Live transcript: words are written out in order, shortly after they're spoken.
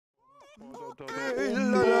Hello,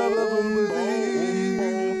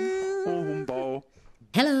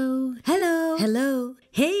 hello, hello,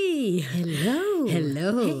 hey, hello,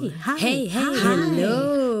 hello, hey, hi, hey, hey,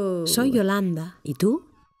 hello. Soy Yolanda. ¿Y tú?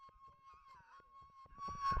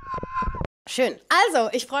 Schön. Also,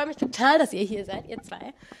 ich freue mich total, dass ihr hier seid, ihr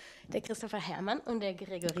zwei. Der Christopher Herrmann und der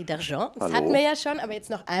Gregory Dargent. Das hatten wir ja schon, aber jetzt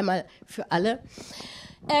noch einmal für alle.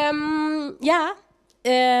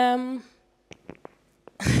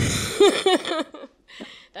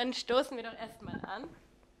 Dann stoßen wir doch erstmal an.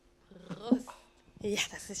 Prost. Ja,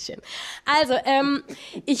 das ist schön. Also,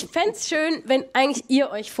 ich fände es schön, wenn eigentlich ihr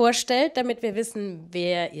euch vorstellt, damit wir wissen,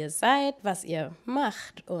 wer ihr seid, was ihr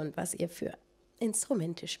macht und was ihr für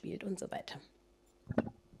Instrumente spielt und so weiter.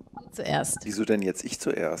 Zuerst. Wieso denn jetzt ich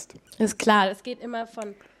zuerst? Ist klar, das geht immer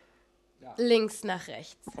von links nach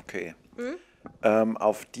rechts. Okay.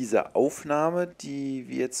 Auf dieser Aufnahme, die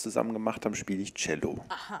wir jetzt zusammen gemacht haben, spiele ich Cello.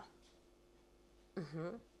 Aha.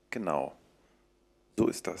 Genau. So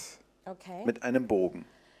ist das. Okay. Mit einem Bogen.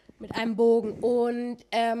 Mit einem Bogen. Und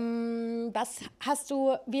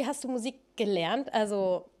wie hast du Musik gelernt?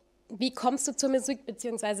 Also, wie kommst du zur Musik,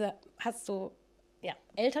 beziehungsweise hast du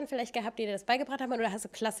Eltern vielleicht gehabt, die dir das beigebracht haben, oder hast du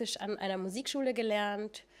klassisch an einer Musikschule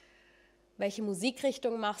gelernt? Welche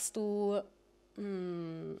Musikrichtung machst du?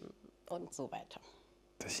 Und so weiter.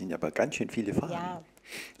 Das sind aber ganz schön viele Fragen. Ja,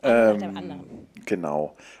 einer nach dem anderen.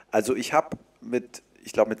 Genau. Also ich habe mit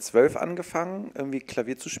 12 angefangen, irgendwie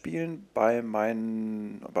Klavier zu spielen bei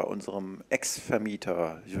unserem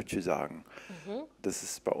Ex-Vermieter, würde ich sagen. Das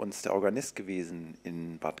ist bei uns der Organist gewesen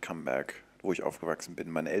in Bad Camberg, wo ich aufgewachsen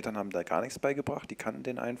bin. Meine Eltern haben da gar nichts beigebracht, die kannten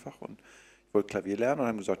den einfach und ich wollte Klavier lernen und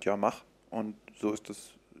haben gesagt, ja, mach. Und so ist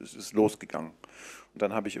es losgegangen. Und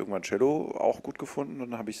dann habe ich irgendwann Cello auch gut gefunden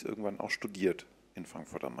und dann habe ich es irgendwann auch studiert in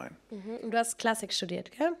Frankfurt am Main. Und du hast Klassik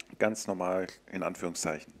studiert, gell? Ganz normal, in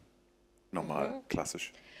Anführungszeichen. Normal,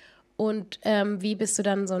 klassisch. Und wie bist du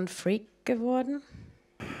dann so ein Freak geworden?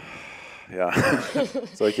 Ja,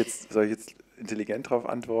 soll ich jetzt intelligent drauf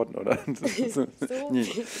antworten, oder?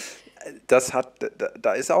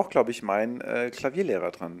 Da ist auch, glaube ich, mein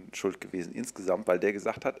Klavierlehrer dran schuld gewesen insgesamt, weil der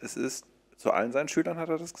gesagt hat, es ist, zu allen seinen Schülern hat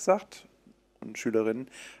er das gesagt und Schülerinnen,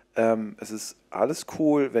 es ist alles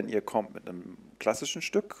cool, wenn ihr kommt mit einem klassischen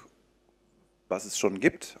Stück, was es schon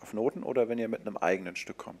gibt auf Noten, oder wenn ihr mit einem eigenen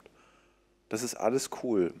Stück kommt. Das ist alles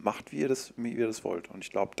cool. Macht, wie ihr das wollt. Und ich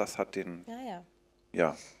glaube, das hat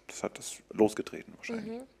das hat das losgetreten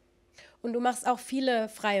wahrscheinlich. Und du machst auch viele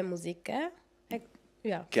freie Musik, gell?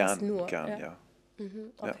 Ja, fast nur. Gern, ja.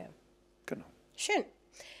 Okay. Ja, genau. Schön.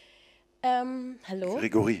 Hallo?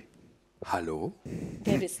 Gregory. Hallo?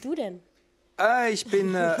 Wer bist du denn? Ich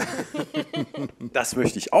bin... Das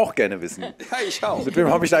möchte ich auch gerne wissen. Ja, ich auch. Mit wem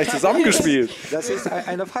habe ich da eigentlich zusammengespielt? Das ist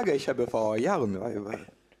eine Frage, ich habe vor Jahren...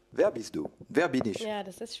 Wer bist du? Wer bin ich? Ja,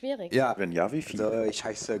 das ist schwierig. Ja, Wenn ja, wie viel? also, ich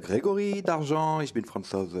heiße Gregory Dargent, ich bin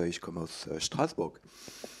Franzose, ich komme aus Straßburg.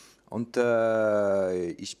 Und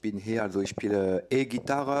ich bin hier, also ich spiele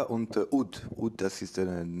E-Gitarre und Oud. Oud, das ist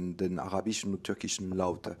den arabischen und türkischen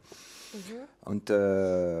Laute. Und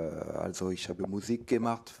also ich habe Musik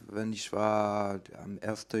gemacht, ich war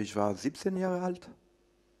 17 Jahre alt.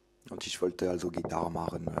 Und ich wollte also Gitarre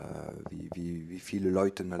machen, wie viele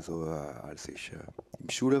Leute, also als ich in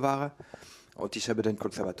der Schule war. Und ich habe dann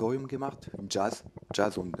Konservatorium gemacht, in Jazz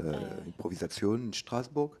und Improvisation in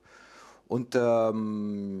Straßburg. Und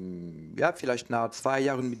vielleicht nach 2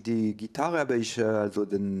 Jahren mit der Gitarre habe ich also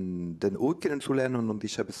den Oud kennenzulernen und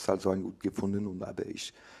ich habe es also gut gefunden und habe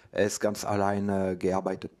ich es ganz alleine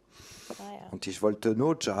gearbeitet. Und ich wollte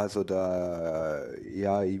nur Jazz oder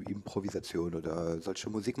Improvisation oder solche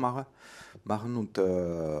Musik machen. Und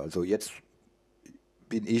also jetzt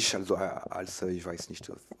bin ich, also als ich weiß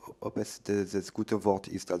nicht, ob es das gute Wort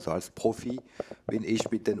ist, also als Profi bin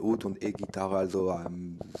ich mit den Oud und E-Gitarre also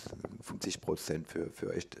 50%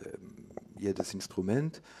 für echt jedes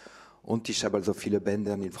Instrument. Und ich habe also viele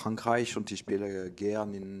Bänder in Frankreich und ich spiele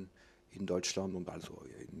gern in Deutschland und also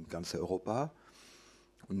in ganz Europa.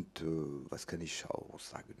 Und was kann ich auch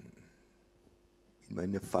sagen? In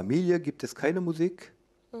meiner Familie gibt es keine Musik.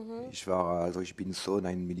 Ich bin Sohn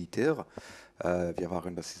eines Militär.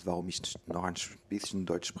 Das ist, warum ich noch ein bisschen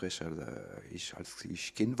Deutsch spreche. Als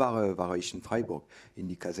ich Kind war ich in Freiburg, in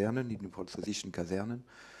den französischen Kasernen.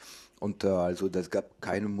 Und also das gab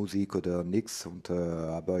keine Musik oder nichts.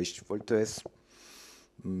 Aber ich wollte es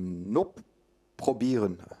nur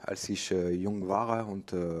probieren, als ich jung war.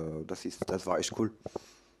 Und das war echt cool.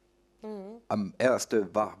 Am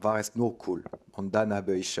ersten war es nur cool. Und dann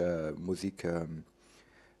habe ich Musik ein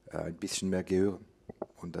bisschen mehr gehört.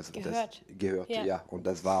 Und gehört, ja. Und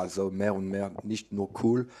das war so mehr und mehr nicht nur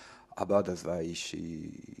cool, aber das war ja,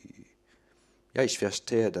 ich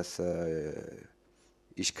verstehe, dass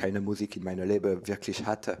ich keine Musik in meinem Leben wirklich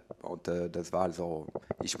hatte. Und das war also,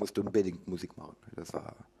 ich musste unbedingt Musik machen. Das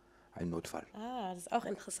war ein Notfall. Ah, das ist auch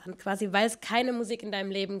interessant. Quasi, weil es keine Musik in deinem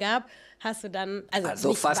Leben gab, hast du dann, also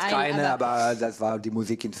nicht fast weil, keine, aber das war die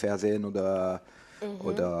Musik im Fernsehen oder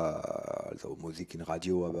also Musik im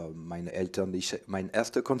Radio. Aber meine Eltern, mein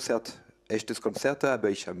erstes Konzert, echtes Konzert, aber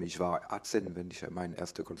ich war 18, wenn ich mein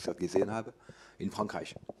erstes Konzert gesehen habe, in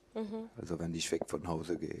Frankreich. Also wenn ich weg von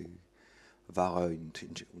Hause war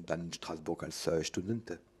und dann in Straßburg als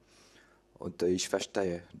Student. Und ich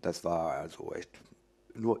verstehe, das war also echt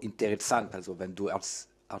nur interessant. Also wenn du als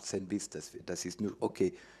 18 bist, das ist nur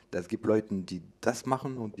okay. Das gibt Leute, die das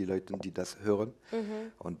machen und die Leute, die das hören.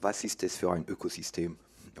 Und was ist das für ein Ökosystem?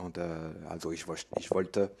 Und also ich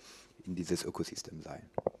wollte in dieses Ökosystem sein.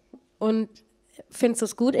 Und findest du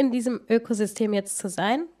es gut, in diesem Ökosystem jetzt zu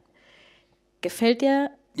sein? Gefällt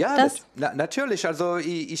dir Ja, das? natürlich. Also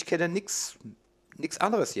ich kenne nichts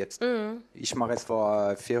anderes jetzt. Ich mache es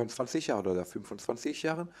vor 24 Jahren oder 25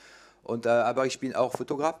 Jahren. Und, aber ich bin auch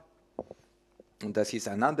Fotograf. Und das ist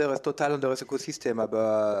ein total anderes Ökosystem.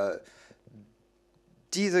 Aber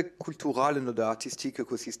diese kulturellen oder artistischen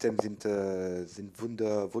Ökosysteme sind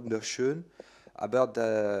wunderschön. Aber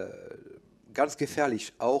ganz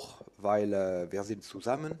gefährlich auch, weil wir sind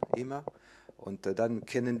zusammen immer. Und dann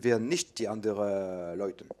kennen wir nicht die anderen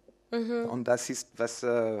Leute. Und das ist, was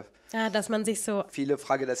dass man sich so... viele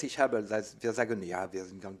Fragen, die ich habe. Wir sagen, ja, wir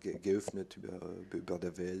sind ganz geöffnet über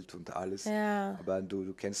die Welt und alles. Ja. Aber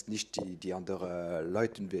du kennst nicht die anderen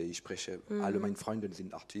Leute, wie ich spreche. Alle meine Freunde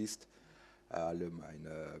sind Artisten, alle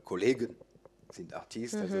meine Kollegen sind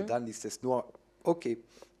Artisten. Also dann ist es nur, okay,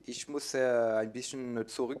 ich muss ein bisschen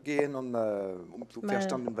zurückgehen, um zu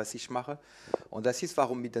verstehen, was ich mache. Und das ist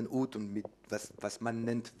warum mit dem Ut und mit was man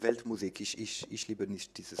nennt Weltmusik. Ich liebe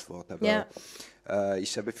nicht dieses Wort, aber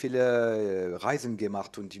ich habe viele Reisen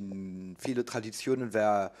gemacht und in viele Traditionen,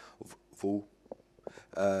 wo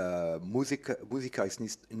Musiker ist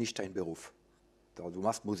nicht ein Beruf. Du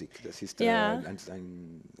machst Musik, das ist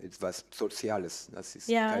etwas Soziales, das ist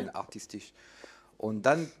kein artistisch. Und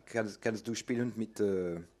dann kannst du spielen mit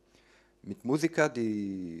Musikern,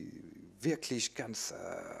 die wirklich das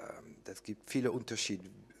gibt viele Unterschiede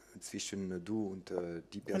zwischen du und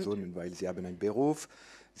die Personen, weil sie haben einen Beruf,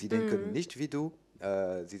 sie denken nicht wie du,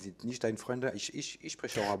 sie sind nicht dein Freund. Ich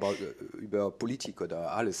spreche auch aber über Politik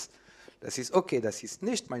oder alles. Das ist okay, das ist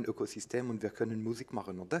nicht mein Ökosystem und wir können Musik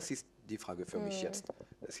machen. Und das ist die Frage für mich jetzt.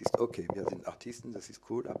 Das ist okay, wir sind Artisten, das ist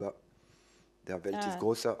cool, aber der Welt ist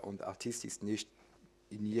größer und Artist ist nicht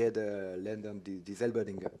in jedem Länder dieselbe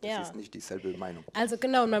Dinge. Das ist nicht dieselbe Meinung. Also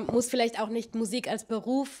genau, man muss vielleicht auch nicht Musik als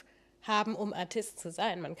Beruf haben, um Artist zu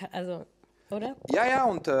sein. Man kann, also, oder? Ja,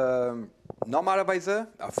 und normalerweise,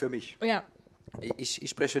 für mich, ich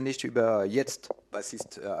spreche nicht über jetzt, was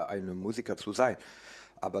ist ein Musiker zu sein.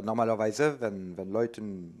 Aber normalerweise, wenn Leute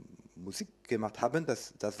Musik gemacht haben,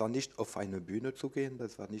 das war nicht auf eine Bühne zu gehen,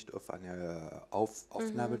 das war nicht auf eine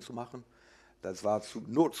Aufnahme zu machen. Das war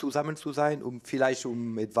nur zusammen zu sein, um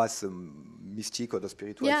etwas Mystik oder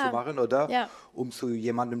spirituell zu machen oder um zu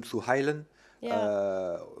jemandem zu heilen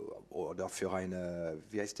oder für eine,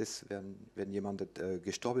 wie heißt es, wenn jemand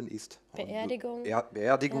gestorben ist? Beerdigung.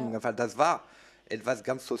 Beerdigung, das war etwas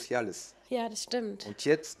ganz Soziales. Ja, das stimmt. Und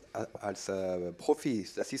jetzt als Profi,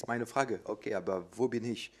 das ist meine Frage, okay, aber wo bin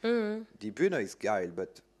ich? Die Bühne ist geil, aber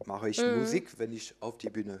mache ich Musik, wenn ich auf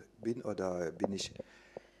die Bühne bin oder bin ich...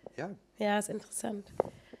 Ja, ist interessant.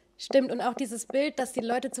 Stimmt, und auch dieses Bild, dass die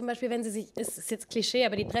Leute zum Beispiel, wenn sie sich, es ist jetzt Klischee,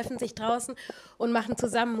 aber die treffen sich draußen und machen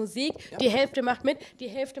zusammen Musik, die Hälfte macht mit, die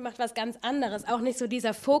Hälfte macht was ganz anderes. Auch nicht so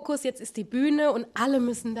dieser Fokus, jetzt ist die Bühne und alle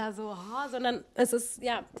müssen da so, sondern es ist,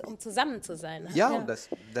 um zusammen zu sein. Und das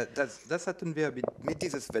hatten wir mit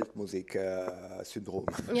dieses Weltmusik-Syndrom.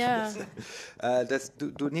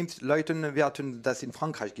 Du nimmst Leute, wir hatten das in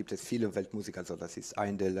Frankreich, gibt es viele Weltmusik, also das ist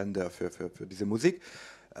ein der Länder für diese Musik.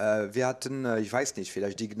 Wir hatten, ich weiß nicht,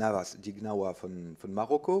 vielleicht die Gnawa von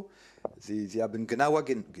Marokko. Sie haben Gnawa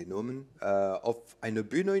genommen auf eine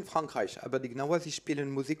Bühne in Frankreich. Aber die Gnawa, sie spielen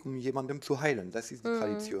Musik, um jemandem zu heilen. Das ist die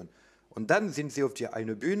Tradition. Und dann sind sie auf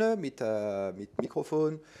eine Bühne mit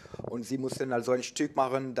Mikrofon und sie mussten also ein Stück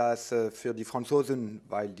machen, das für die Franzosen,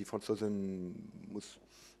 weil die Franzosen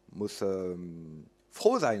muss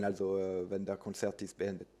froh sein, also wenn der Konzert ist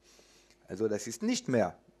beendet. Also das ist nicht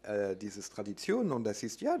mehr diese Tradition und das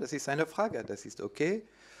ist eine Frage, das ist okay.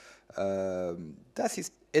 Das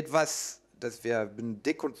ist etwas, das wir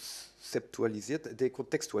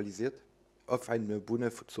dekontextualisiert auf eine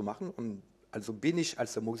Bühne zu machen und also bin ich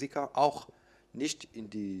als Musiker auch nicht in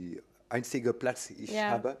die einzige Platz, ich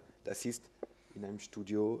habe, das ist in einem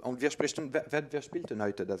Studio. Und wir sprechen, wer spielten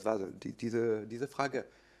heute? Das war diese Frage.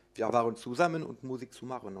 Wir waren zusammen und Musik zu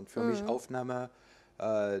machen. Und für mich Aufnahme,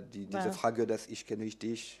 diese Frage, dass ich kenne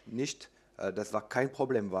dich nicht, das war kein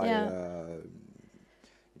Problem, weil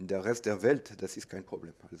in der Rest der Welt, das ist kein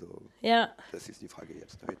Problem. Also das ist die Frage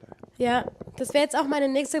jetzt. Ja, das wäre jetzt auch meine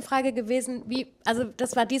nächste Frage gewesen. Also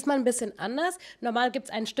das war diesmal ein bisschen anders. Normal gibt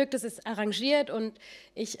es ein Stück, das ist arrangiert und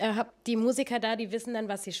ich habe die Musiker da, die wissen dann,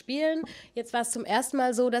 was sie spielen. Jetzt war es zum ersten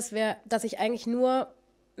Mal so, dass ich eigentlich nur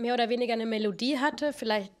mehr oder weniger eine Melodie hatte,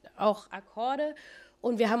 vielleicht auch Akkorde.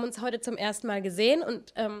 Und wir haben uns heute zum ersten Mal gesehen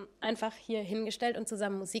und einfach hier hingestellt und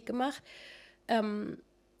zusammen Musik gemacht.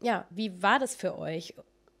 Wie war das für euch?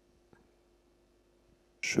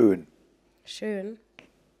 Schön. Schön.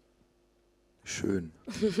 Schön.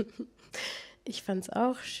 Ich fand's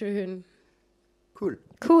auch schön. Cool.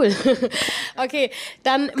 Okay,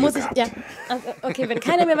 dann muss ich, okay, wenn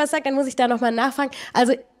keiner mir was sagt, dann muss ich da nochmal nachfragen.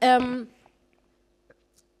 Also,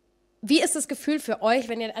 wie ist das Gefühl für euch,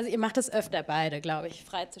 wenn ihr, also ihr macht das öfter beide, glaube ich,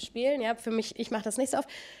 frei zu spielen, ja, für mich, ich mache das nicht so oft.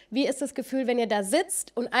 Wie ist das Gefühl, wenn ihr da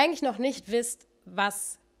sitzt und eigentlich noch nicht wisst,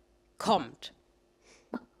 was kommt?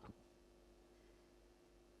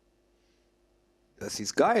 Das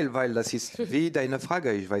ist geil, weil das ist wie deine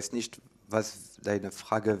Frage. Ich weiß nicht, was deine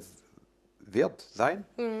Frage wird sein.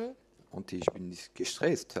 Und ich bin nicht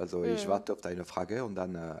gestresst. Also ich warte auf deine Frage und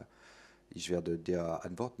dann ich werde dir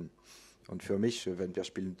antworten. Und für mich, wenn wir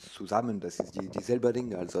spielen zusammen, das ist dieselbe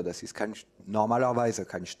Dinge. Also das ist normalerweise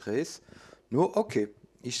kein Stress. Nur okay,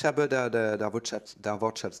 ich habe der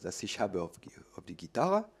Wortschatz, das ich habe auf die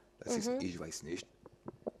Gitarre. Das ist, ich weiß nicht,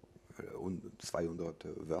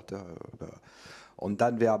 200 Wörter. Und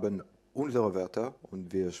dann wir haben unsere Wörter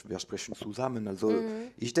und wir sprechen zusammen. Also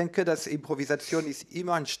ich denke, dass Improvisation ist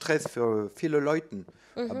immer ein Stress für viele Leute.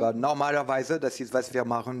 Aber normalerweise, das ist, was wir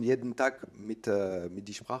machen jeden Tag mit der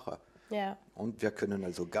Sprache. Ja. Und wir können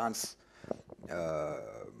also ganz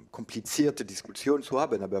komplizierte Diskussionen zu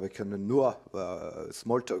haben, aber wir können nur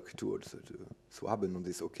Smalltalk zu haben und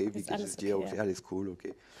ist okay, wie geht es dir? Okay, alles cool,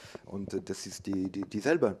 okay. Und das ist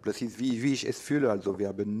dieselbe. Das ist, wie ich es fühle. Also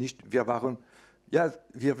wir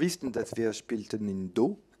wussten, dass wir spielten in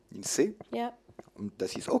Do, in C. Ja. Und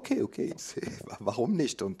das ist okay, in C. Warum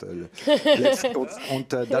nicht? Und dann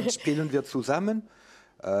spielen wir zusammen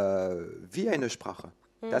wie eine Sprache.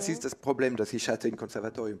 Das ist das Problem, das ich hatte im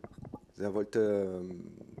Konservatorium. Er wollte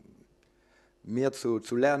mehr zu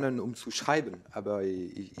lernen, um zu schreiben, aber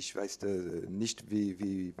ich weiß nicht,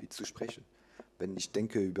 wie zu sprechen. Wenn ich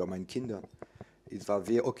denke über meine Kinder, es war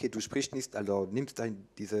wie, okay, du sprichst nicht, also nimmst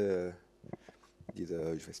diese, ich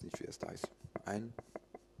weiß nicht, wie es da ist, ein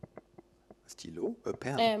Stilo,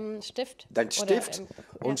 Pen. Stift. Dein Stift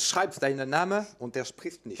und schreibst deinen Namen und der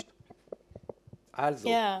spricht nicht. Also,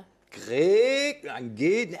 ein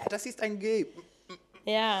G, das ist ein G.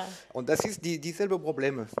 Ja. Und das ist dieselbe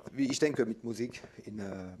Probleme, wie ich denke, mit Musik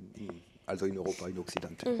also in Europa, in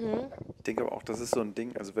Occident. Ich denke aber auch, das ist so ein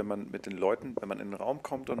Ding, also wenn man mit den Leuten, wenn man in den Raum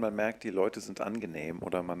kommt und man merkt, die Leute sind angenehm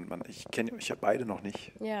oder ich kenne euch ja beide noch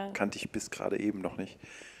nicht, kannte ich bis gerade eben noch nicht.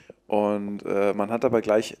 Und man hat aber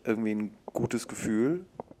gleich irgendwie ein gutes Gefühl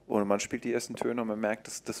und man spielt die ersten Töne und man merkt,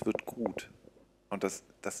 das wird gut. Und das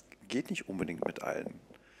geht nicht unbedingt mit allen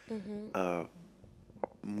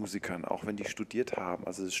Musikern, auch wenn die studiert haben.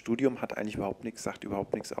 Also das Studium hat eigentlich sagt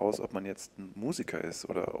überhaupt nichts aus, ob man jetzt ein Musiker ist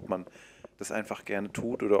oder ob man das einfach gerne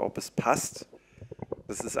tut oder ob es passt.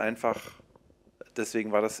 Das ist einfach,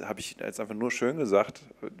 deswegen habe ich jetzt einfach nur schön gesagt,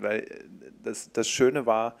 weil das Schöne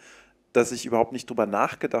war, dass ich überhaupt nicht drüber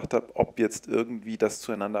nachgedacht habe, ob jetzt irgendwie das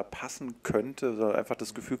zueinander passen könnte, sondern einfach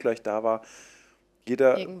das Gefühl gleich da war,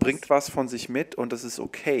 jeder bringt was von sich mit und das ist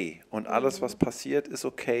okay. Und alles, was passiert, ist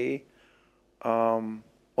okay.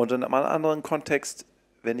 Und in einem anderen Kontext,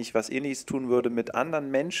 wenn ich was Ähnliches tun würde mit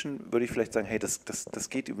anderen Menschen, würde ich vielleicht sagen, hey, das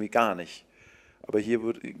geht irgendwie gar nicht. Aber hier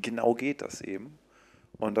genau geht das eben.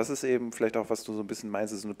 Und das ist eben vielleicht auch, was du so ein bisschen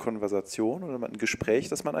meinst, ist eine Konversation oder ein Gespräch,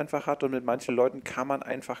 das man einfach hat. Und mit manchen Leuten kann man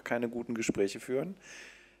einfach keine guten Gespräche führen.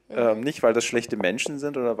 Nicht, weil das schlechte Menschen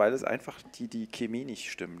sind oder weil es einfach die Chemie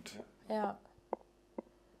nicht stimmt.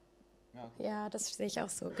 Ja, das sehe ich auch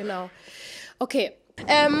so, genau. Okay.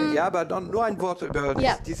 Ja, aber dann nur ein Wort über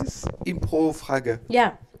dieses Impro-Frage.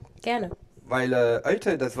 Ja, gerne. Weil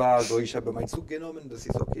heute, das war so, ich habe meinen Zug genommen, das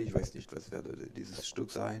ist okay, ich weiß nicht, was werde dieses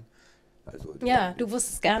Stück sein. Also, du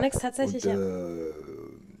wusstest gar nichts tatsächlich. Und,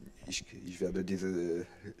 ich werde diese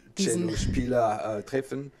Cello-Spieler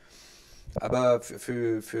treffen. Aber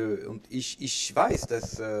und ich weiß,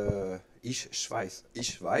 dass Ich weiß.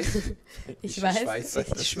 Ich weiß. Das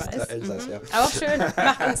ist der Elsass, ja. Auch schön,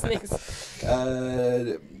 macht uns nichts.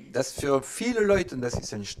 Das für viele Leute, das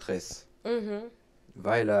ist ein Stress.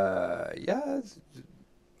 Weil, ja,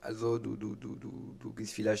 also du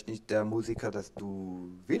bist vielleicht nicht der Musiker, das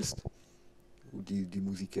du willst. Die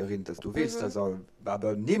Musikerin, das du willst. Also,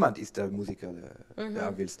 aber niemand ist der Musiker,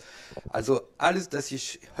 der willst. Also alles, das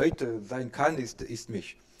ich heute sein kann, ist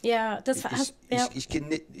mich. Ja, das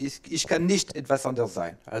ich kann nicht etwas anderes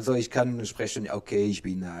sein. Also ich kann sprechen, okay, ich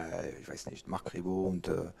bin, ich weiß nicht, Marc Ribot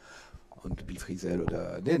und Bill Frisell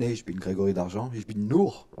oder, nee, ich bin Gregory Dargent. Ich bin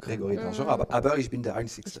nur Gregory Dargent, aber ich bin der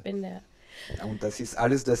Einzige. Ich bin der. Und das ist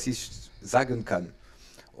alles, das ich sagen kann.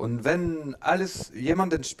 Und wenn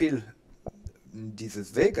jemanden spielt,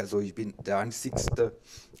 dieses Weg, also ich bin der einzigste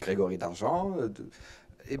Gregory Dargent,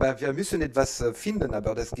 wir müssen etwas finden,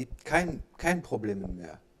 aber das gibt kein Problem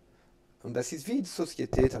mehr. Und das ist wie in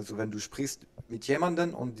Sozietät, also wenn du sprichst mit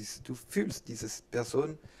jemandem und du fühlst, diese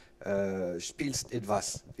Person spielst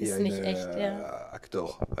etwas wie ist ein nicht echt, ja.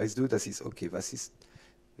 Aktor. Weißt du, das ist okay, was ist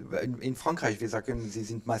in Frankreich, wir sagen, sie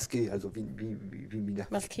sind maskiert, also wie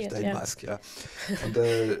maskiert, ein ja. Mask, ja. Und,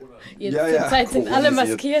 zur Zeit sind alle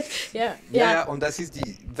maskiert. Ja. Und das ist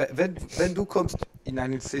wenn du kommst in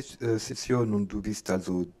eine Session und du bist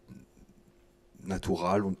also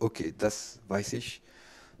natural und okay, das weiß ich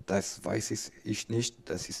nicht,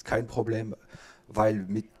 das ist kein Problem, weil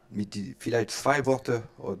mit vielleicht 2 Wörter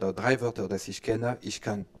oder 3 Wörter, das ich kenne, ich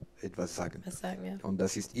kann etwas sagen. Ja. Und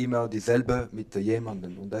das ist immer dieselbe mit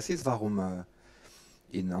jemandem. Und das ist, warum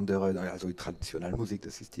in anderen, also in traditioneller Musik,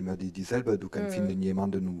 das ist immer dieselbe. Du kannst finden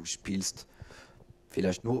jemanden, du spielst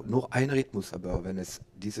vielleicht nur ein Rhythmus, aber wenn es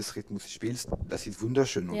dieses Rhythmus spielst, das ist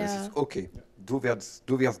wunderschön und das ist okay. Du wirst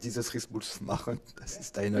dieses Rhythmus machen, das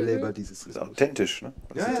ist deine Leben, dieses Rhythmus. Das ist authentisch, ne?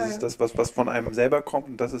 Das ist das, was von einem selber kommt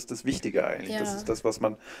und das ist das Wichtige eigentlich. Ja. Das ist das, was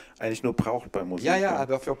man eigentlich nur braucht bei Musik. Ja,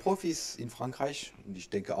 aber für Profis in Frankreich und ich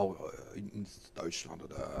denke auch in Deutschland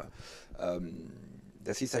oder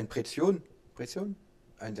das ist eine Pression,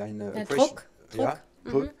 eine Druck. Ja,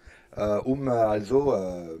 Druck,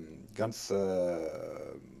 also ganz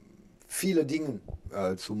viele Dinge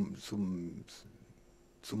zu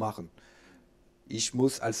machen. Ich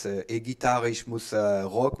muss als E-Gitarre, ich muss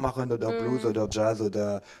Rock machen oder Blues oder Jazz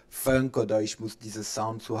oder Funk oder ich muss diesen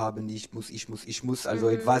Sound zu haben, ich muss also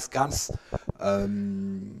etwas ganz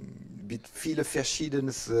mit vielen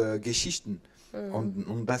verschiedenen Geschichten.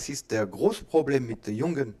 Und das ist der große Problem mit den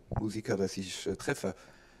jungen Musikern, das ich treffe.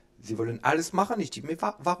 Sie wollen alles machen. Ich denke mir,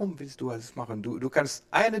 warum willst du alles machen? Du kannst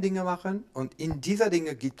eine Dinge machen und in dieser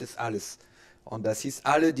Dinge gibt es alles. Und das ist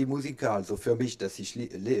alle die Musiker, also für mich, dass ich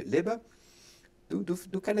lebe. Du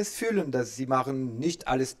kannst es fühlen, dass sie machen nicht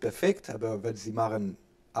alles perfekt, aber wenn sie machen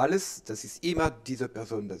alles, das ist immer diese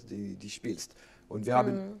Person, die spielst. Und wir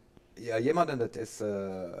haben ja jemanden, der das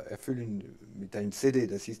erfüllen mit einem CD,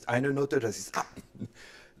 das ist eine Note, das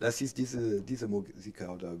ist diese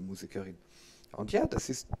Musiker oder Musikerin. Und ja, das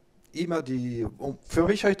ist immer für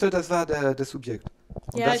mich heute, das war das Subjekt.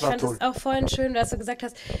 Und ja, ich fand es auch vorhin schön, dass du gesagt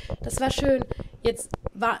hast, das war schön,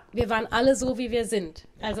 wir waren alle so, wie wir sind.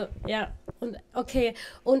 Also, ja, und okay.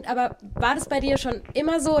 Aber war das bei dir schon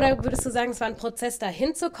immer so, oder würdest du sagen, es war ein Prozess, da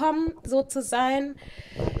hinzukommen, so zu sein?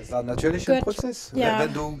 Das war natürlich ein Prozess. Ja.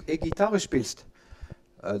 Wenn du E-Gitarre spielst,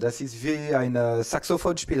 das ist wie ein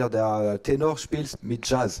Saxophonspieler, der Tenor spielt mit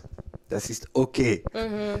Jazz. Das ist okay.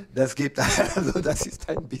 Das ist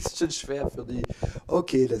ein bisschen schwer für die.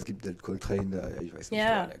 Okay, das gibt den Coltrane, ich weiß nicht,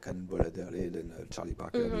 der Cannonball, den Charlie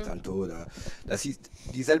Parker mit Alto. Das ist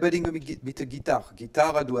dieselbe Dinge mit der Gitarre.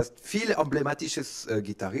 Gitarre, du hast viele emblematische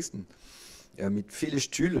Gitarristen mit vielen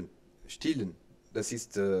Stilen. Das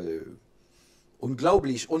ist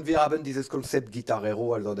unglaublich. Und wir haben dieses Konzept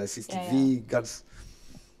Gitarrero, also das ist wie ganz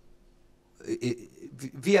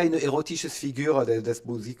wie eine erotische Figur des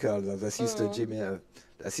Musikers. Also das ist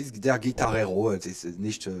das ist der Gitarrero. Das ist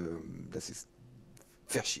nicht, das ist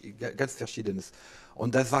ganz Verschiedenes.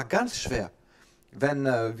 Und das war ganz schwer.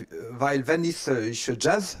 Weil wenn ich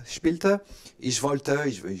Jazz spielte, ich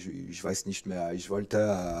weiß nicht mehr, ich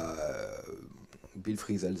wollte Bill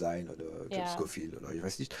Frisell sein oder John Scofield oder ich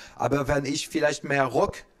weiß nicht. Aber wenn ich vielleicht mehr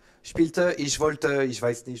Rock spielte, ich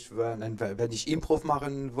weiß nicht, wenn ich Improv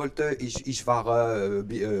machen wollte, ich war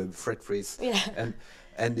Fred Fries.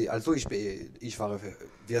 Also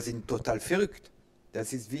wir sind total verrückt.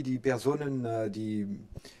 Das ist wie die Personen, die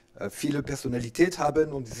viele Personalität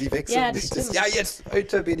haben und sie wechseln. Ja,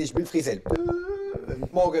 heute bin ich Bill Frisell.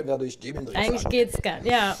 Morgen werde ich Jim Hendrix. Eigentlich geht's gar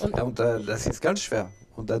nicht. Ja, und das ist ganz schwer.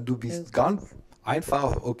 Und dann du bist ganz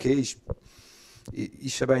einfach, okay,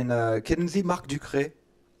 ich habe kennen Sie Marc Ducré?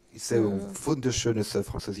 ist ein wunderschönes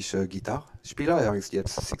französischer Gitarrespieler. Er ist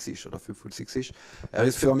jetzt 60 oder 65. Er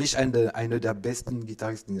ist für mich einer der besten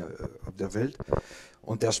Gitarristen auf der Welt.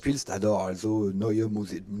 Und er spielt also neue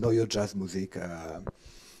Musik, neue Jazzmusik.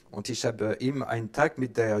 Und ich habe ihn einen Tag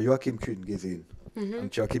mit der Joachim Kühn gesehen.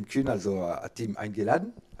 Und Joachim Kühn hat ihn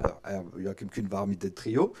eingeladen. Joachim Kühn war mit dem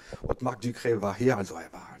Trio und Marc Ducré war hier. Also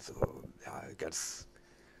er war ganz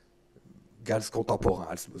kontemporan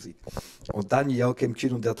als Musik. Und dann Joachim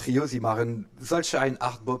Kühn und der Trio, sie machen solche ein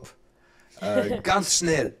Art Bop ganz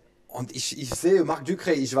schnell. Und ich sehe Marc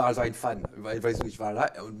Ducré, ich war also ein Fan, weißt du, ich war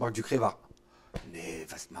da und Marc Ducré war, nee,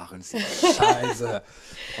 was machen Sie? Scheiße.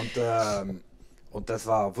 Und das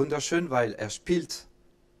war wunderschön, weil er spielt,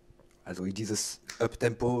 also in dieses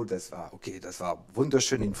Up-Tempo, das war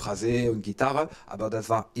wunderschön in Phrase und Gitarre, aber das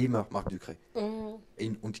war immer Marc Ducré.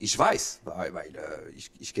 Und ich weiß, weil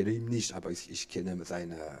ich kenne ihn nicht, aber ich kenne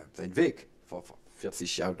seinen Weg vor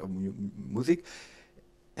 40 Jahren Musik.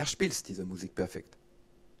 Er spielt diese Musik perfekt.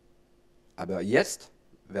 Aber jetzt,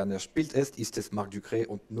 wenn er spielt, ist es Marc Ducré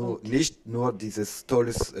und nicht nur dieses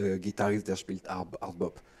tolles Gitarrist, der spielt Art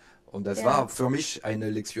Bop. Und das war für mich eine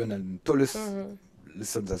Lektion, ein tolles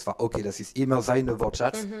Lesson. Das war okay, das ist immer sein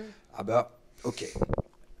Wortschatz, aber okay.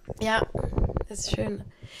 Ja, das ist schön.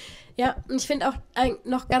 Ja, und ich finde auch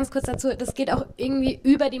noch ganz kurz dazu, das geht auch irgendwie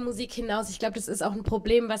über die Musik hinaus. Ich glaube, das ist auch ein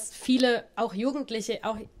Problem, was viele, auch Jugendliche,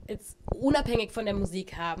 auch jetzt unabhängig von der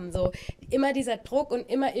Musik haben. So immer dieser Druck und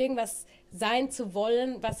immer irgendwas sein zu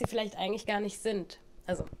wollen, was sie vielleicht eigentlich gar nicht sind.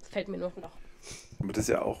 Also, das fällt mir nur noch. Aber das ist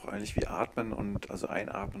ja auch eigentlich wie Atmen also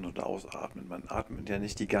Einatmen und Ausatmen. Man atmet ja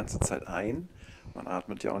nicht die ganze Zeit ein, man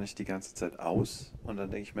atmet ja auch nicht die ganze Zeit aus. Und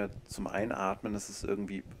dann denke ich mir, zum Einatmen ist es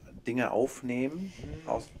irgendwie Dinge aufnehmen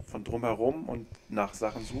von drumherum und nach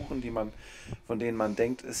Sachen suchen, von denen man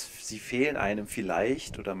denkt, sie fehlen einem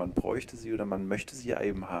vielleicht oder man bräuchte sie oder man möchte sie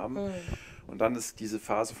eben haben. Und dann ist diese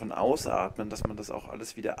Phase von Ausatmen, dass man das auch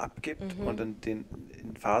alles wieder abgibt und in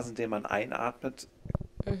Phasen, in denen man einatmet,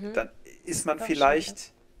 dann ist man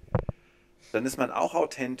vielleicht, dann ist man auch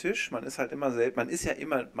authentisch, man ist halt immer selbst, man ist ja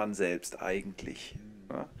immer man selbst eigentlich.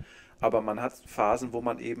 Ja? Aber man hat Phasen, wo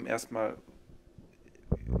man eben erstmal,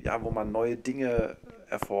 wo man neue Dinge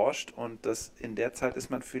erforscht und in der Zeit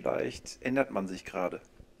ändert man sich gerade.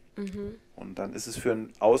 Und dann ist es für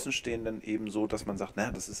einen Außenstehenden eben so, dass man sagt,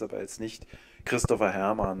 na, das ist aber jetzt nicht Christopher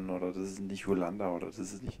Herrmann oder das ist nicht Yolanda oder das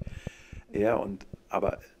ist nicht er.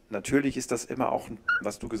 Aber natürlich ist das immer auch,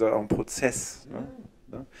 was du gesagt hast, auch ein Prozess.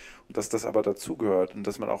 Ne? Und dass das aber dazugehört und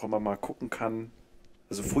dass man auch immer mal gucken kann.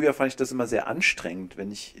 Also früher fand ich das immer sehr anstrengend,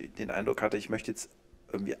 wenn ich den Eindruck hatte, ich möchte jetzt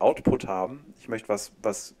irgendwie Output haben, ich möchte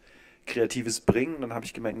was Kreatives bringen, dann habe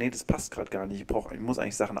ich gemerkt, nee, das passt gerade gar nicht. Ich muss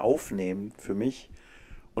eigentlich Sachen aufnehmen für mich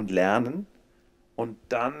und lernen und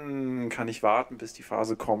dann kann ich warten, bis die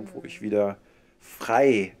Phase kommt, wo ich wieder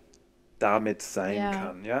frei damit sein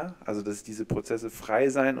kann, ja? Also dass diese Prozesse frei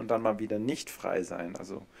sein und dann mal wieder nicht frei sein.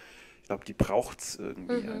 Also ich glaube, die braucht es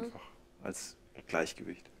irgendwie einfach als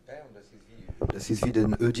Gleichgewicht. Ja, und das ist wie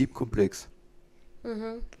ein Ödip-Komplex.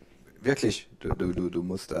 Wirklich, du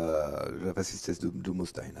musst, was ist das, du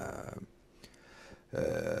musst dein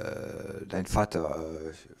Vater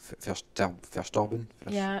verstorben?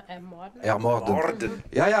 Ja, ermorden. Ermorden.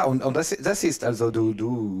 Ja, und das ist also,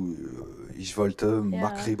 ich wollte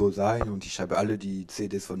Marc Ribot sein und ich habe alle die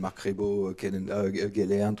CDs von Marc Ribot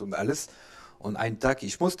gelernt und alles. Und einen Tag,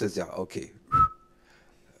 ich musste sagen, okay,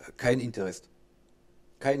 kein Interesse.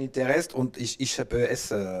 Und ich habe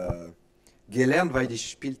es gelernt, weil ich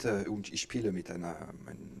spiele mit einem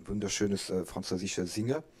wunderschönes französischer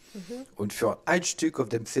Sänger. Und für ein Stück auf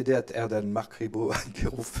dem CD hat er dann Marc Ribot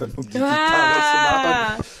angerufen, um die Gitarre zu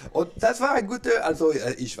machen. Und das war ein guter, also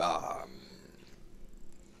ich war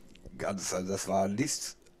das war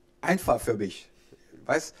nicht einfach für mich,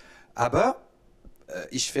 weißt? Aber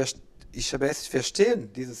ich habe es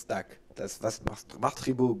verstehen, dieses Tag, das was Marc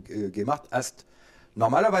Ribot gemacht hat.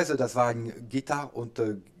 Normalerweise, das war ein Gitarre und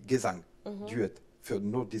Gesang, Duett, für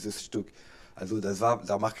nur dieses Stück. Also das war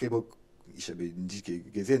der Marc Ribot. Ich habe ihn nicht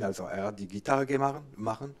gesehen, also er hat die Gitarre gemacht.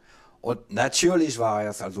 Und natürlich war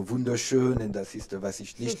es also wunderschön und das ist, was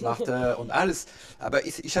ich nicht machte und alles. Aber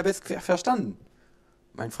ich habe es verstanden.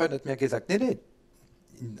 Mein Freund hat mir gesagt, nee,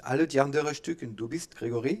 in alle die anderen Stücke, du bist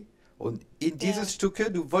Gregory und in dieses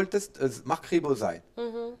Stücke, du wolltest Marc Ribot sein.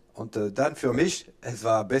 Und dann für mich, es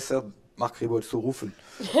war besser, Marc Ribot zu rufen.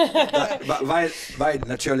 weil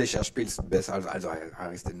natürlich er spielt besser, also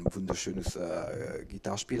er ist ein wunderschönes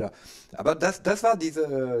Gitarrespieler. Aber das war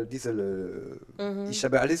diese ich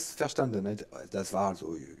habe alles verstanden. Nicht? Das war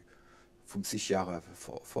so 50 Jahre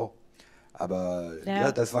vor. Aber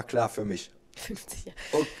das war klar für mich. 50 Jahre.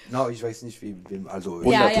 Oh, no, ich weiß nicht, wie, also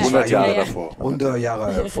 100 Jahre davor. 100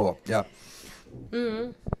 Jahre vor, ja.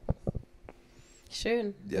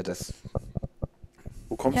 Schön. Ja, das.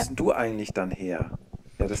 Wo kommst denn du eigentlich dann her?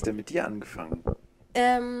 Ja, das ist denn mit dir angefangen?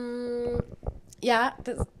 Ja,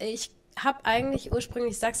 ich habe eigentlich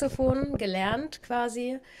ursprünglich Saxophon gelernt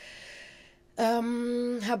quasi.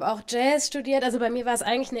 Habe auch Jazz studiert. Also bei mir war es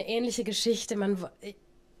eigentlich eine ähnliche Geschichte.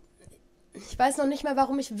 Ich weiß noch nicht mal,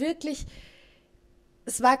 warum ich wirklich...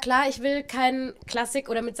 Es war klar, ich will kein Klassik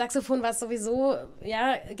oder mit Saxophon war es sowieso,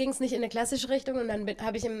 ja, ging es nicht in eine klassische Richtung und dann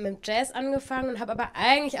habe ich mit Jazz angefangen und habe aber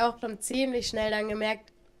eigentlich auch schon ziemlich schnell dann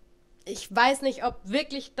gemerkt, ich weiß nicht, ob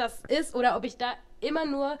wirklich das ist oder ob ich da immer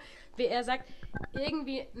nur, wie er sagt,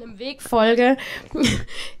 irgendwie einem Weg folge,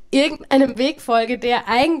 irgendeinem Weg folge, der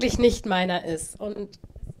eigentlich nicht meiner ist. Und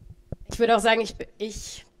ich würde auch sagen,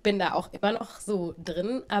 ich bin da auch immer noch so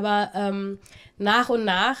drin, aber nach und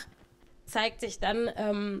nach zeigt sich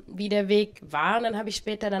dann, wie der Weg war. Und dann habe ich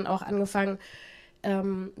später dann auch angefangen,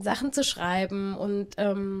 Sachen zu schreiben und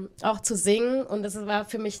auch zu singen. Und das war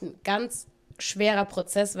für mich ein ganz schwerer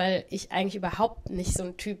Prozess, weil ich eigentlich überhaupt nicht so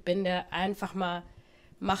ein Typ bin, der einfach mal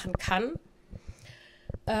machen kann.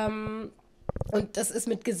 Und das ist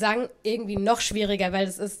mit Gesang irgendwie noch schwieriger,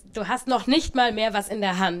 weil du hast noch nicht mal mehr was in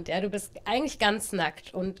der Hand. Ja? Du bist eigentlich ganz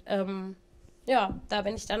nackt. Und ja, da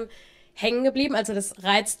bin ich dann hängen geblieben. Also das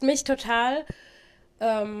reizt mich total.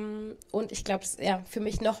 Und ich glaube, ja, für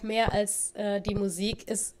mich noch mehr als die Musik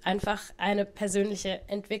ist einfach eine persönliche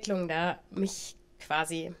Entwicklung da, mich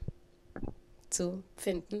quasi zu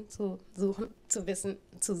finden, zu suchen, zu wissen,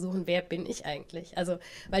 zu suchen, wer bin ich eigentlich. Also,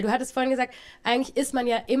 weil du hattest vorhin gesagt, eigentlich ist man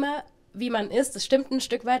ja immer, wie man ist. Das stimmt ein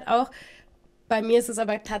Stück weit auch. Bei mir ist es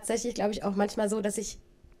aber tatsächlich, glaube ich, auch manchmal so, dass ich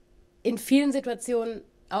in vielen Situationen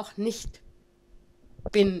auch nicht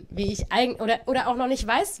bin, wie ich eigentlich, oder auch noch nicht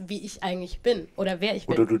weiß, wie ich eigentlich bin oder wer ich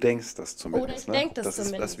bin. Oder du denkst das zumindest. Oder ich denke das ist,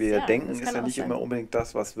 zumindest. was wir ja, denken, ist ja auch nicht sein. immer unbedingt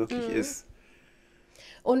das, was wirklich ist.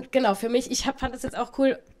 Und genau, für mich, fand es jetzt auch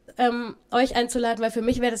cool, euch einzuladen, weil für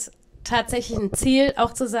mich wäre das tatsächlich ein Ziel,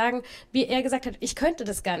 auch zu sagen, wie er gesagt hat, ich könnte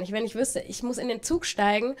das gar nicht, wenn ich wüsste, ich muss in den Zug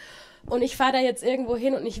steigen und ich fahre da jetzt irgendwo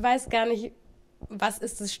hin und ich weiß gar nicht, was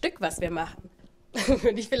ist das Stück, was wir machen.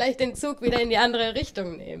 Würde ich vielleicht den Zug wieder in die andere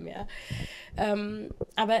Richtung nehmen, ja.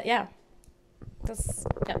 Aber ja,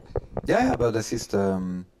 ja. Ja, aber das ist,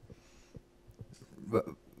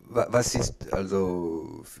 was ist,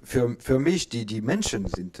 also für mich, die Menschen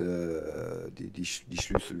sind die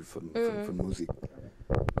Schlüssel von Musik.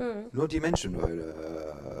 Nur die Menschen,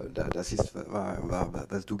 weil das ist,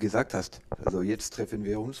 was du gesagt hast. Also jetzt treffen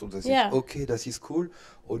wir uns und das ist okay, das ist cool.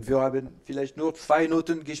 Und wir haben vielleicht nur 2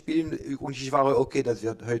 Noten gespielt und ich war okay, das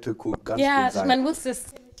wird heute cool, ganz cool sein. Ja, man wusste es.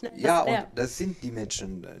 Und das sind die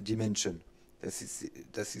Menschen. Das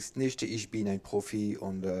ist nicht, ich bin ein Profi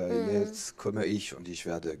und jetzt komme ich und ich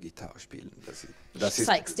werde Gitarre spielen. Ich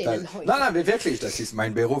zeig's denen heute. Nein, wirklich, das ist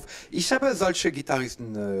mein Beruf. Ich habe solche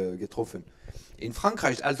Gitarristen getroffen. In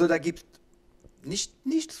Frankreich, also da gibt es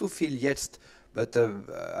nicht so viel jetzt, aber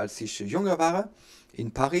als ich jünger war,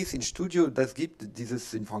 in Paris, im Studio, das gibt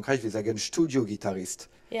dieses, in Frankreich, wir sagen Studio-Gitarrist.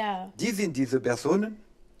 Ja. Die sind diese Personen,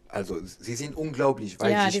 also sie sind unglaublich,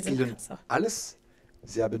 weil sie spielen alles.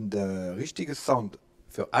 Sie haben den richtigen Sound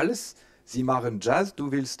für alles. Sie machen Jazz,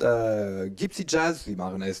 du willst Gypsy Jazz, sie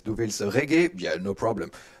machen es. Du willst Reggae, ja, no problem.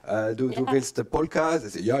 Du willst Polka,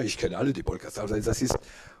 ja, ich kenne alle die Polkas. Also das ist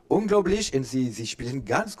unglaublich und sie spielen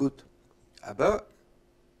ganz gut. Aber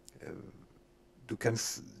du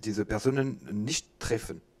kannst diese Personen nicht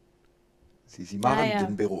treffen. Sie machen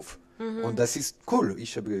den Beruf. Und das ist cool.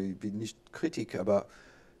 Ich bin nicht Kritiker, aber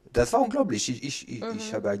das war unglaublich.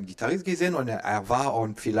 Ich habe einen Gitarrist gesehen und er war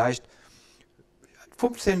und vielleicht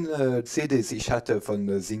 15 CDs ich hatte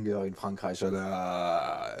von Singer in Frankreich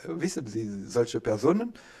oder wissen Sie, solche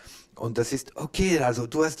Personen. Und das ist okay, also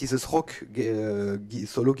du hast dieses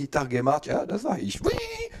Rock-Solo-Gitarre gemacht, ja, das war ich.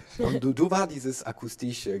 Und du war dieses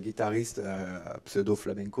akustisch-Gitarrist,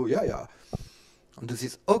 Pseudo-Flamenco, ja. Und das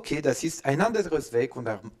ist okay, das ist ein anderes Weg und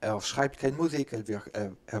er schreibt keine Musik,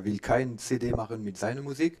 er will kein CD machen mit seiner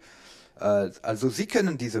Musik. Also sie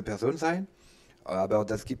können diese Person sein, aber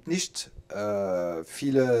das gibt nicht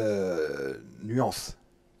viele Nuancen.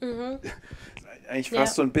 Eigentlich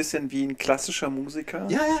fast so ein bisschen wie ein klassischer Musiker,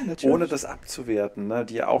 natürlich. Ohne das abzuwerten, ne?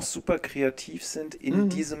 Die ja auch super kreativ sind in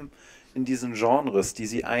diesen Genres, die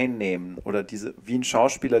sie einnehmen. Oder wie ein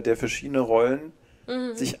Schauspieler, der verschiedene Rollen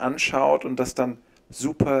sich anschaut und das dann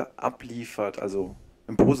super abliefert, also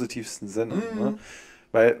im positivsten Sinne. Ne?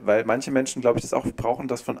 Weil manche Menschen, glaube ich, das auch brauchen,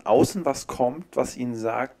 dass von außen was kommt, was ihnen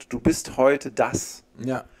sagt, du bist heute das.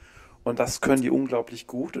 Ja. Und das können die unglaublich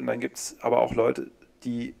gut. Und dann gibt es aber auch Leute,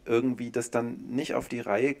 die irgendwie das dann nicht auf die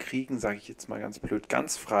Reihe kriegen, sage ich jetzt mal ganz blöd,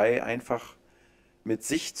 ganz frei einfach mit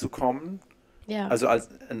sich zu kommen. Ja. Also als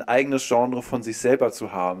ein eigenes Genre von sich selber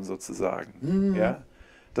zu haben, sozusagen. Ja?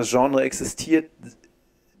 Das Genre existiert,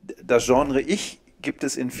 das Genre Ich gibt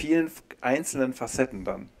es in vielen einzelnen Facetten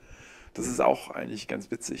dann. Das ist auch eigentlich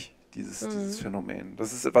ganz witzig, dieses Phänomen.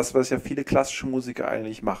 Das ist was ja viele klassische Musiker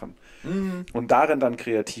eigentlich machen. Und darin dann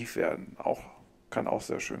kreativ werden, kann auch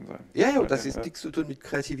sehr schön sein. Ja, das ist nichts zu tun mit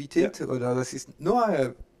Kreativität. Ja. Oder das ist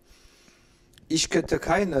nur, ich könnte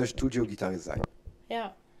kein Studiogitarrist sein.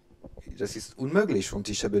 Ja. Das ist unmöglich und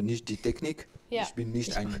ich habe nicht die Technik. Ja. Ich bin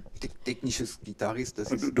nicht ein technisches Gitarrist.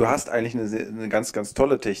 Du hast eigentlich eine ganz, ganz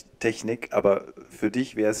tolle Technik, aber für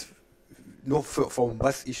dich wäre es nur vom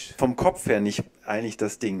Kopf her nicht eigentlich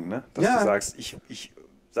das Ding, ne? Dass du sagst, ich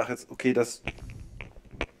sage jetzt, okay, das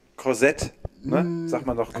Korsett, ne? Sagt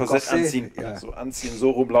man doch, Korsett anziehen, so anziehen,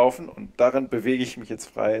 so rumlaufen und darin bewege ich mich jetzt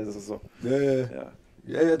frei. Das ist so.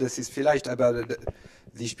 Ja, das ist vielleicht, aber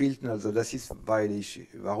sie spielten, also das ist,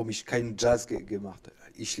 warum ich keinen Jazz gemacht habe.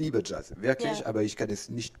 Ich liebe Jazz, wirklich, aber ich kann es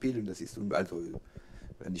nicht spielen. Das ist, also,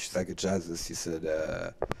 wenn ich sage Jazz, das ist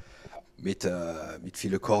mit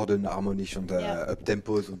vielen Chorden, harmonisch und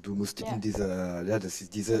Uptempos und du musst in das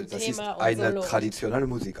ist eine traditionelle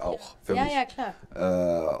Musik auch für mich. Ja, klar.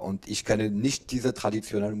 Und ich kann nicht diese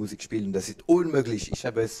traditionelle Musik spielen, das ist unmöglich. Ich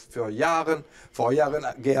habe es vor Jahren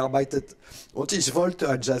gearbeitet und ich wollte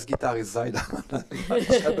ein Jazzgitarrist sein.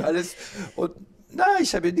 Ich habe alles und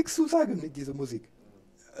ich habe nichts zu sagen mit dieser Musik.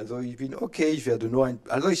 Also ich bin okay, ich werde nur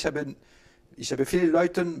ich habe viele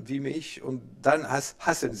Leute wie mich und dann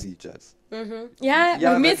hassen sie Jazz. Ja,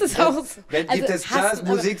 bei mir ist es auch so. Wenn gibt es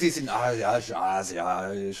Jazzmusik, sie sind, Jazz,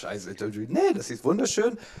 scheiße. Nee, das ist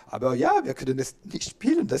wunderschön, aber wir können es nicht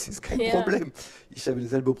spielen, das ist kein Problem. Ich habe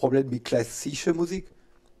dasselbe Problem mit klassischer Musik.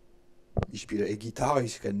 Ich spiele Gitarre,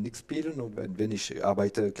 ich kann nichts spielen und wenn ich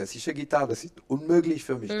arbeite klassische Gitarre, das ist unmöglich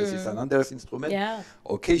für mich, das ist ein anderes Instrument. Ja.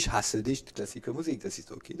 Okay, ich hasse nicht klassische Musik, das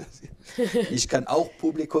ist okay. Ich kann auch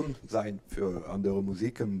Publikum sein für andere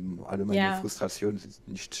Musik, alle meine Frustrationen sind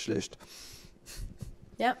nicht schlecht.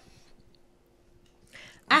 Ja.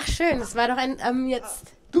 Ach schön, das war doch ein jetzt...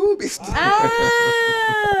 Du bist...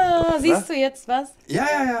 siehst du jetzt was?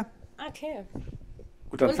 Ja. Okay.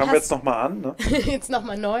 Gut, dann fangen wir jetzt nochmal an. Ne? Jetzt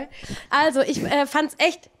nochmal neu. Also, ich fand es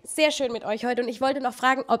echt sehr schön mit euch heute und ich wollte noch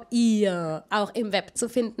fragen, ob ihr auch im Web zu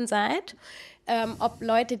finden seid, ob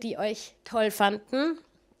Leute, die euch toll fanden,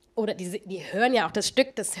 oder die hören ja auch das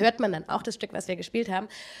Stück, das hört man dann auch, das Stück, was wir gespielt haben,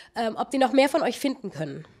 ob die noch mehr von euch finden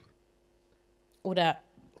können. Oder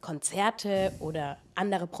Konzerte oder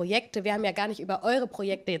andere Projekte. Wir haben ja gar nicht über eure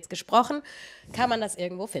Projekte jetzt gesprochen. Kann man das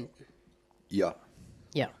irgendwo finden? Ja.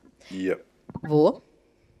 Ja. Wo?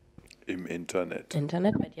 Im Internet.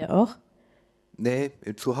 Internet, bei dir auch? Nee,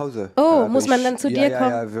 zu Hause. Oh, muss man dann zu dir kommen?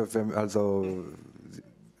 Ja, also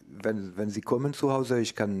wenn sie kommen zu Hause,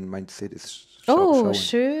 ich kann mein CDs schauen. Oh,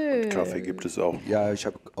 schön. Und Kaffee gibt es auch. Ja, ich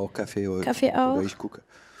habe auch Kaffee. Kaffee auch? Oder ich gucke.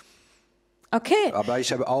 Okay. Aber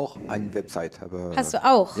ich habe auch eine Website. Hast du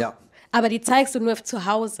auch? Ja. Aber die zeigst du nur zu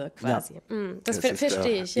Hause quasi. Ja. Das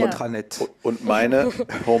verstehe ich, ja. Intranet. Und meine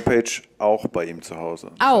Homepage auch bei ihm zu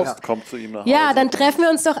Hause. Auch? Das heißt, kommt zu ihm nach Hause. Ja, dann treffen wir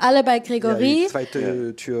uns doch alle bei Gregory. Ja,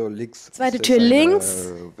 zweite Tür links. Zweite Tür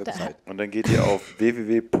links. Und dann geht ihr auf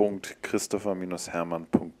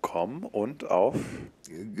www.christopher-hermann.com und auf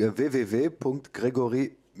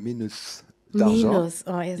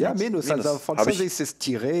www.gregory-Dargent. Minus. Also Französisch ist es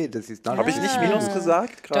Tiré. Habe ich nicht Minus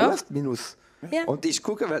gesagt gerade? Minus. Ja. Und ich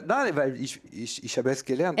gucke, weil ich habe es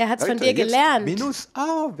gelernt. Er hat es von dir gelernt. Minus,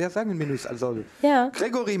 wir sagen Minus. Also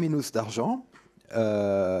Gregory minus Dargent.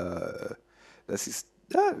 Das ist,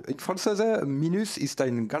 in Französisch, Minus ist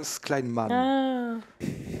ein ganz kleiner Mann.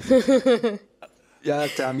 Ja,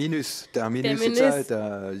 der Minus. Du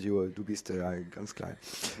bist ganz klein.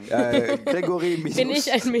 Gregory minus. Bin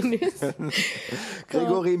ich ein Minus?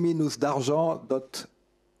 Gregory minus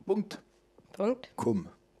Dargent.com.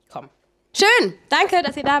 Schön, danke,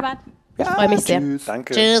 dass ihr da wart. Ich freue mich sehr. Tschüss.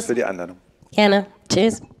 Danke für die Einladung. Gerne.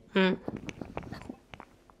 Tschüss.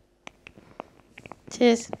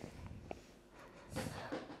 Tschüss.